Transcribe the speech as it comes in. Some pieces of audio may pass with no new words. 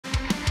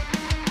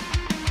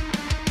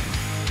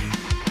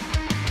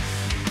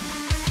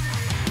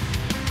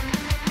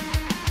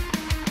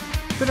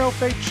the No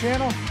Fate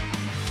channel.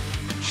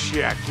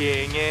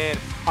 Checking in.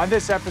 On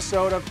this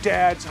episode of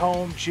Dad's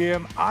Home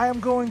Gym, I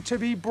am going to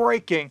be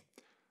breaking,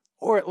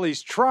 or at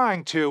least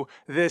trying to,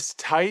 this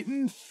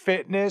Titan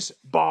Fitness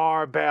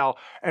barbell.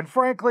 And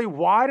frankly,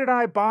 why did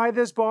I buy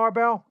this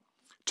barbell?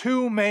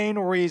 Two main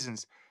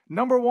reasons.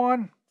 Number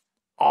one,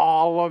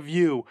 all of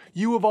you.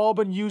 You have all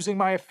been using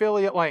my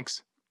affiliate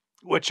links,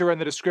 which are in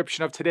the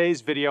description of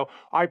today's video.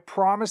 I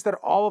promise that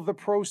all of the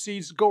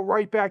proceeds go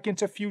right back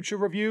into future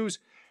reviews.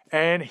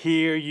 And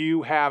here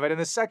you have it.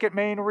 And the second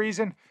main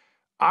reason,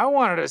 I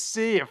wanted to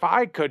see if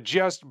I could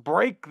just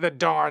break the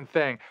darn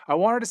thing. I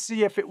wanted to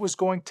see if it was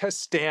going to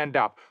stand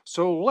up.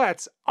 So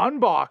let's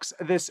unbox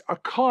this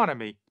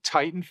Economy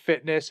Titan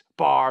Fitness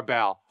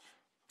barbell.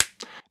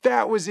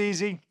 That was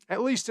easy,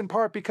 at least in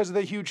part because of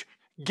the huge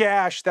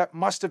gash that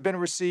must have been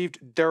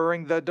received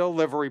during the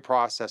delivery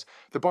process.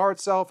 The bar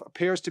itself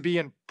appears to be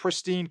in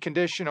pristine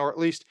condition, or at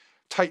least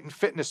Titan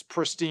Fitness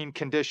pristine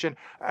condition.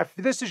 If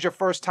this is your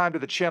first time to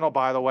the channel,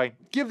 by the way,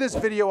 give this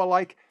video a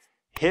like,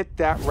 hit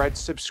that red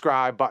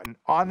subscribe button.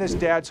 On this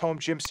Dad's Home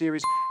Gym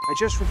series, I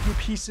just review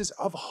pieces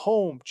of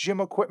home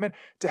gym equipment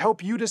to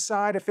help you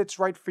decide if it's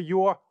right for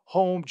your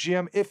home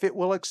gym, if it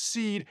will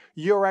exceed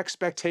your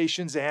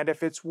expectations, and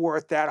if it's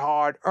worth that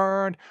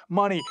hard-earned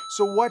money.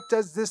 So what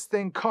does this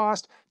thing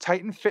cost?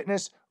 Titan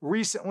Fitness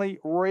recently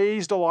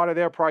raised a lot of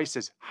their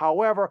prices.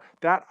 However,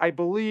 that I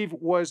believe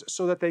was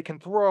so that they can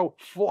throw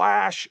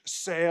flash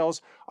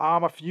sales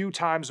a few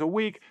times a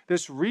week.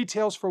 This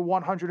retails for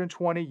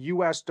 $120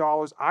 US.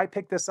 I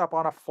picked this up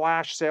on a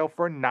flash sale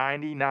for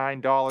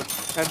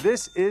 $99. And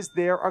this is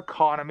their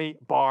Economy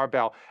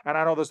Barbell. And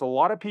I know there's a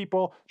lot of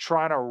people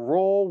trying to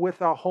roll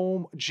with a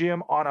home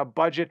gym on a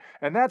budget.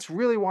 And that's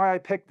really why I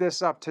picked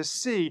this up, to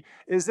see,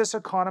 is this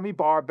Economy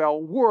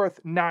Barbell worth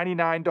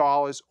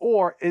 $99,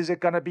 or is it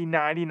going to be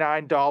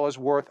 $99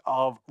 worth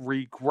of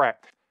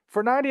regret?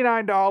 For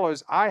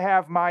 $99, I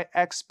have my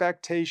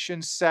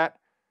expectations set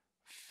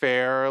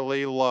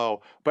fairly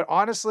low. But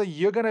honestly,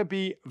 you're going to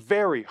be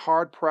very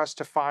hard-pressed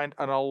to find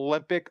an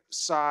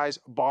Olympic-size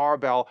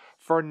barbell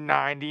for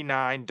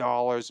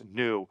 $99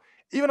 new.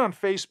 Even on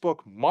Facebook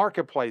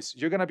Marketplace,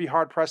 you're going to be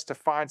hard-pressed to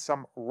find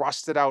some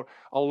rusted-out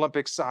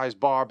Olympic-size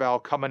barbell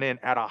coming in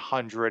at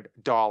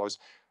 $100.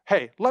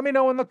 Hey, let me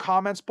know in the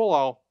comments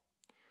below,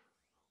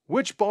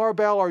 which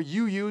barbell are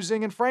you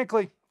using? And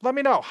frankly, let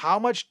me know, how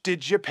much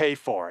did you pay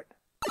for it?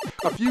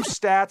 A few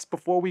stats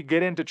before we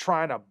get into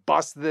trying to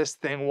bust this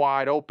thing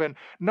wide open.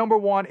 Number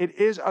one, it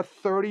is a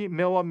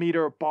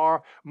 30mm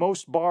bar.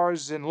 Most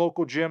bars in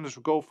local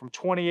gyms go from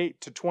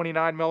 28 to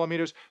 29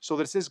 millimeters. So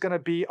this is going to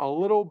be a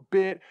little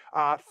bit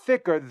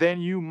thicker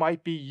than you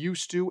might be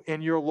used to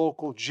in your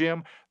local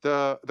gym.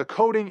 The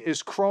coating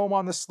is chrome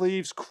on the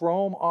sleeves,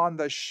 chrome on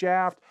the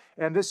shaft,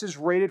 and this is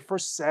rated for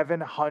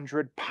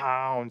 700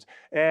 pounds.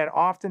 And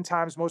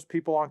oftentimes, most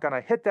people aren't going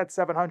to hit that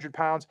 700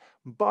 pounds,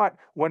 but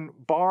when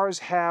bars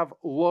have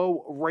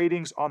low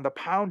ratings on the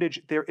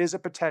poundage, there is a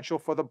potential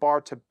for the bar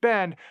to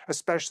bend,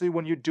 especially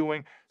when you're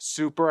doing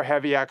super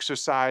heavy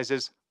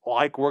exercises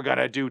like we're going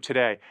to do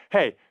today.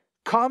 Hey,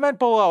 comment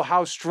below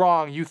how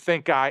strong you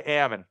think I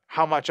am and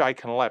how much I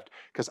can lift,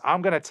 because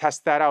I'm going to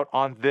test that out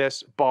on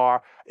this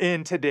bar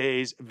in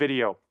today's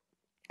video.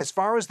 As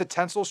far as the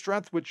tensile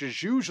strength, which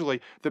is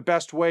usually the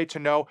best way to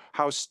know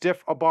how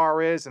stiff a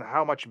bar is and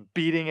how much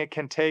beating it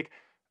can take,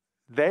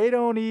 they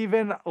don't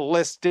even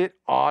list it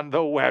on the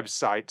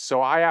website.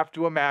 So I have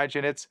to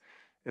imagine it's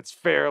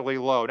fairly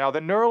low. Now, the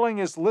knurling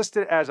is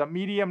listed as a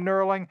medium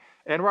knurling,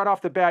 and right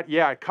off the bat,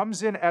 yeah, it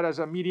comes in as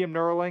a medium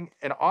knurling.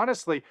 And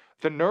honestly,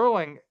 the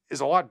knurling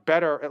is a lot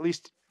better, at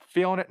least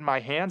feeling it in my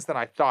hands, than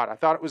I thought. I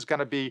thought it was going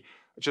to be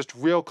just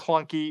real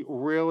clunky,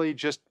 really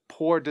just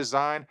poor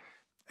design.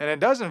 And it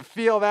doesn't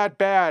feel that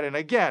bad. And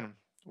again,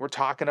 we're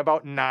talking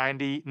about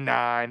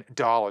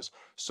 $99.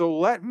 So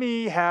let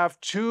me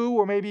have 2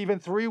 or maybe even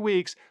 3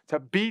 weeks to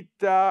beat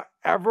the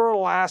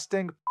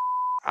everlasting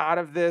out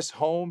of this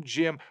home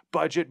gym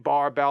budget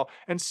barbell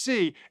and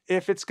see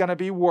if it's going to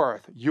be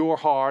worth your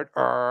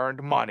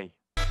hard-earned money.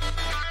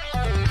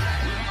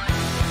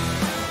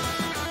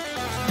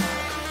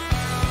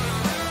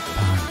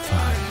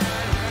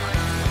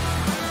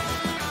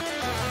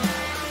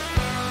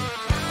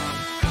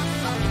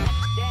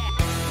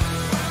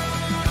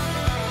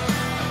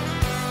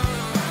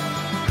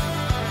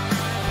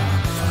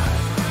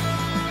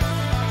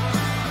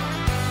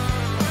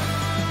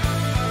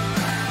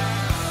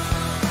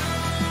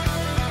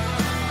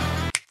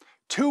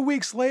 2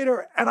 weeks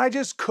later, and I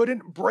just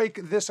couldn't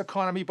break this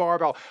Economy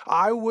barbell.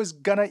 I was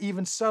gonna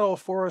even settle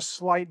for a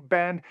slight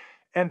bend,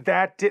 and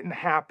that didn't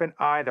happen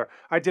either.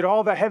 I did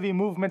all the heavy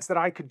movements that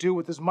I could do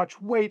with as much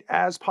weight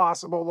as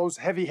possible, those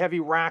heavy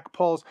rack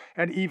pulls,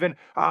 and even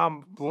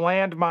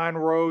landmine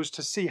rows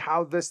to see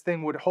how this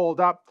thing would hold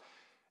up.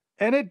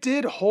 And it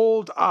did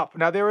hold up.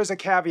 Now, there is a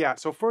caveat.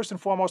 So first and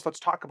foremost,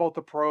 let's talk about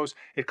the pros.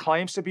 It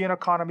claims to be an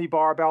economy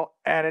barbell,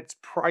 and it's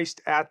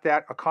priced at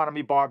that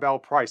economy barbell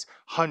price,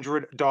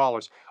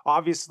 $100.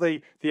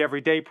 Obviously, the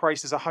everyday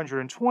price is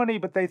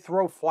 $120, but they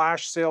throw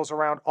flash sales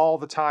around all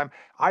the time.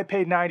 I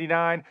paid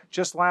 $99.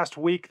 Just last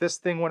week, this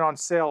thing went on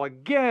sale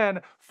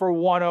again for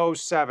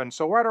 $107.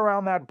 So right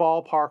around that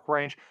ballpark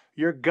range.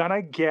 You're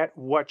gonna get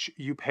what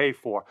you pay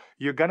for.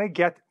 You're gonna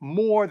get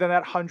more than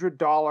that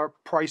 $100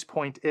 price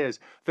point is.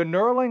 The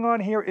knurling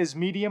on here is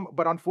medium,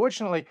 but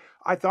unfortunately,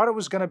 I thought it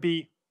was gonna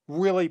be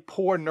really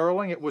poor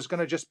knurling. It was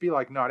gonna just be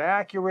like not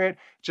accurate,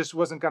 just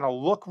wasn't gonna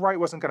look right,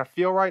 wasn't gonna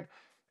feel right.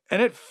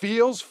 And it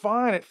feels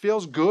fine. It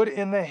feels good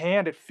in the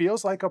hand. It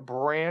feels like a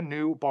brand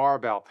new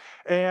barbell.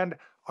 And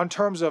in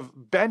terms of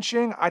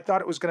benching, I thought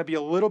it was going to be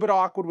a little bit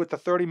awkward with the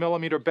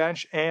 30mm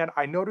bench, and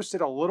I noticed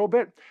it a little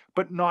bit,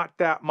 but not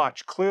that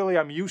much. Clearly,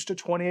 I'm used to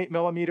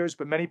 28mm,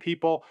 but many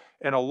people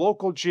in a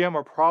local gym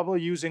are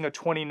probably using a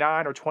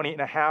 29 or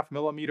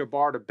 28.5mm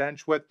bar to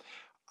bench with.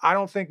 I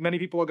don't think many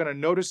people are going to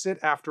notice it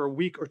after a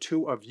week or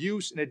two of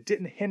use, and it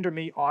didn't hinder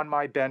me on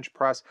my bench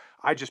press.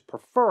 I just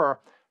prefer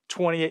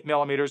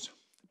 28mm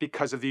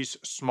because of these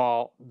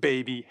small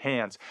baby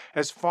hands.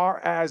 As far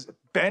as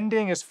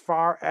bending, as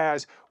far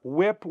as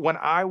whip, when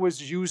I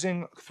was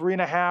using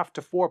 3.5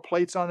 to 4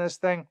 plates on this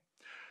thing,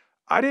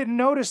 I didn't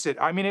notice it.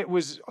 I mean, it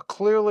was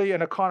clearly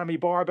an economy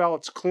barbell.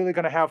 It's clearly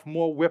gonna have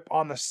more whip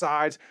on the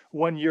sides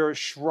when you're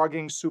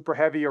shrugging super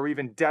heavy or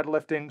even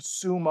deadlifting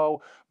sumo,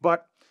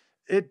 but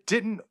it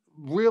didn't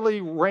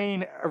really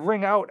ring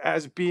out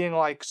as being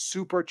like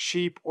super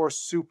cheap or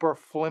super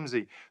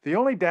flimsy. The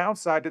only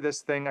downside to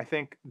this thing, I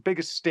think,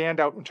 biggest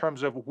standout in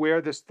terms of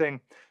where this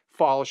thing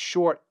falls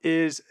short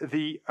is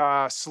the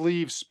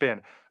sleeve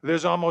spin.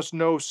 There's almost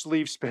no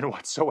sleeve spin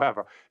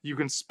whatsoever. You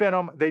can spin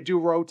them, they do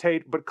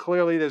rotate, but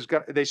clearly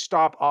they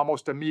stop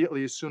almost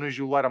immediately as soon as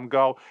you let them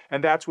go,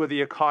 and that's where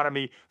the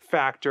economy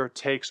factor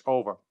takes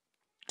over.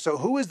 So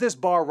who is this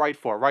bar right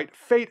for, right?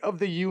 Fate of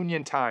the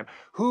union time.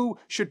 Who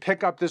should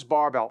pick up this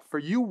barbell? For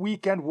you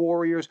weekend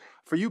warriors,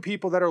 for you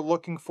people that are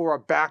looking for a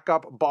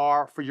backup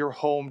bar for your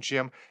home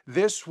gym,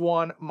 this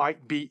one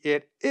might be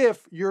it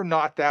if you're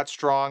not that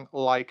strong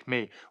like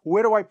me.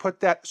 Where do I put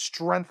that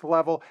strength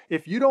level?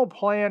 If you don't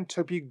plan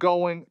to be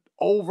going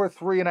over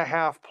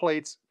 3.5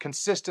 plates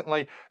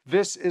consistently,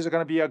 this is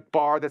going to be a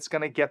bar that's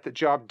going to get the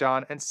job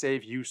done and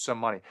save you some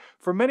money.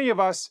 For many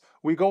of us,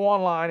 we go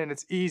online and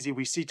it's easy.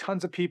 We see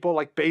tons of people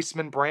like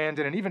Baseman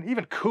Brandon and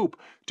even Coop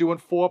doing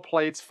 4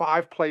 plates,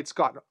 5 plates.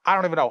 God, I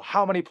don't even know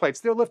how many plates.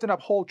 They're lifting up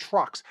whole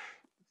trucks.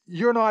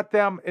 You're not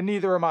them, and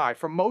neither am I.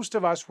 For most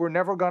of us, we're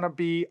never going to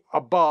be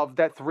above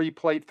that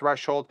 3-plate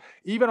threshold.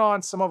 Even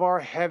on some of our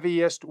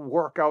heaviest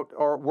workout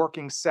or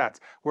working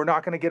sets, we're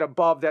not going to get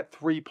above that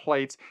 3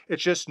 plates.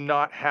 It's just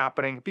not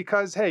happening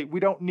because, hey, we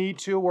don't need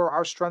to, or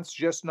our strength's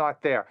just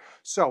not there.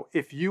 So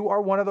if you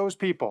are one of those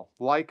people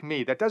like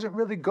me that doesn't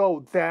really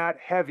go that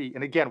heavy,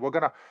 and again, we're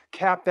going to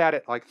cap that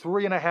at like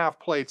 3.5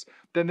 plates,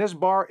 then this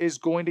bar is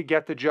going to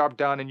get the job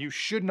done, and you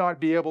should not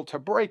be able to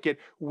break it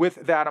with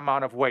that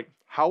amount of weight.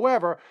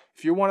 However,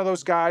 if you're one of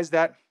those guys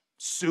that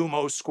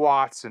sumo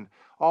squats and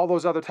all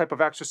those other type of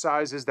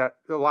exercises that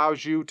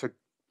allows you to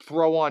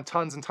throw on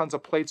tons and tons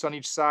of plates on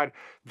each side,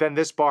 then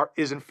this bar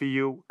isn't for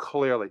you,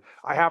 clearly.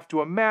 I have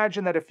to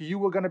imagine that if you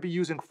were going to be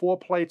using 4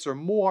 plates or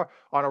more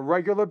on a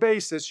regular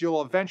basis,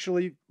 you'll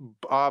eventually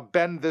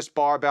bend this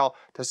barbell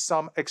to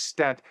some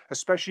extent,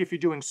 especially if you're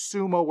doing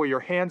sumo where your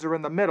hands are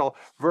in the middle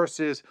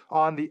versus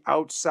on the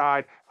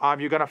outside.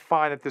 You're going to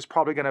find that there's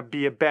probably going to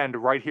be a bend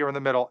right here in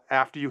the middle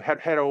after you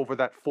head over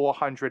that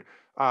 400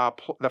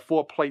 the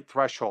 4-plate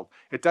threshold.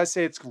 It does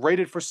say it's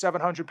rated for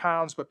 700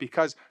 pounds, but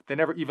because they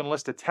never even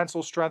listed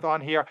tensile strength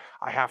on here,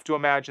 I have to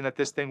imagine that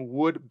this thing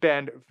would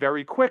bend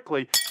very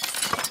quickly.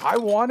 I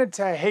wanted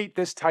to hate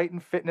this Titan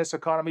Fitness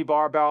Economy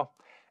Barbell,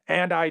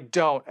 and I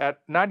don't.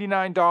 At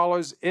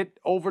 $99, it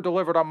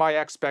over-delivered on my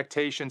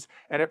expectations,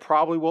 and it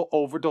probably will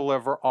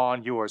over-deliver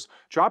on yours.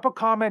 Drop a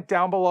comment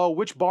down below.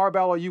 Which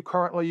barbell are you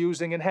currently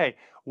using? And hey,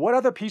 what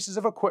other pieces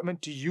of equipment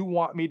do you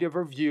want me to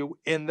review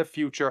in the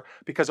future?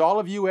 Because all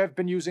of you have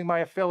been using my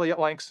affiliate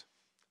links,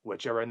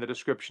 which are in the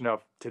description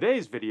of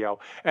today's video,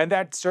 and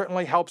that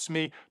certainly helps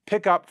me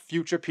pick up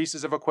future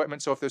pieces of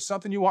equipment. So if there's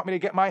something you want me to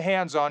get my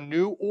hands on,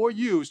 new or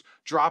used,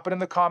 drop it in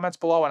the comments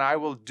below and I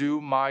will do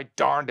my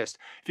darndest.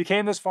 If you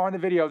came this far in the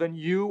video, then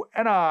you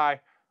and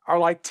I are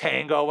like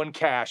Tango and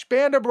Cash.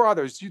 Band of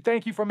brothers,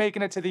 thank you for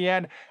making it to the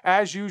end.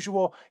 As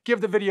usual,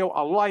 give the video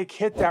a like,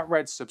 hit that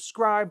red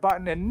subscribe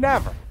button, and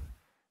never,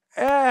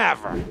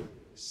 ever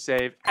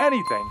save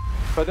anything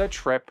for the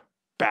trip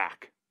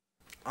back.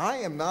 I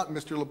am not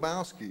Mr.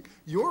 Lebowski.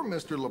 You're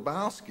Mr.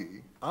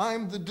 Lebowski.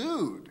 I'm the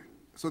dude.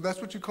 So that's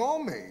what you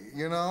call me,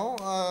 you know?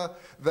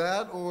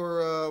 That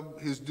or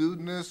his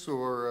dudeness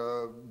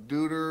or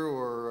duder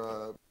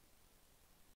or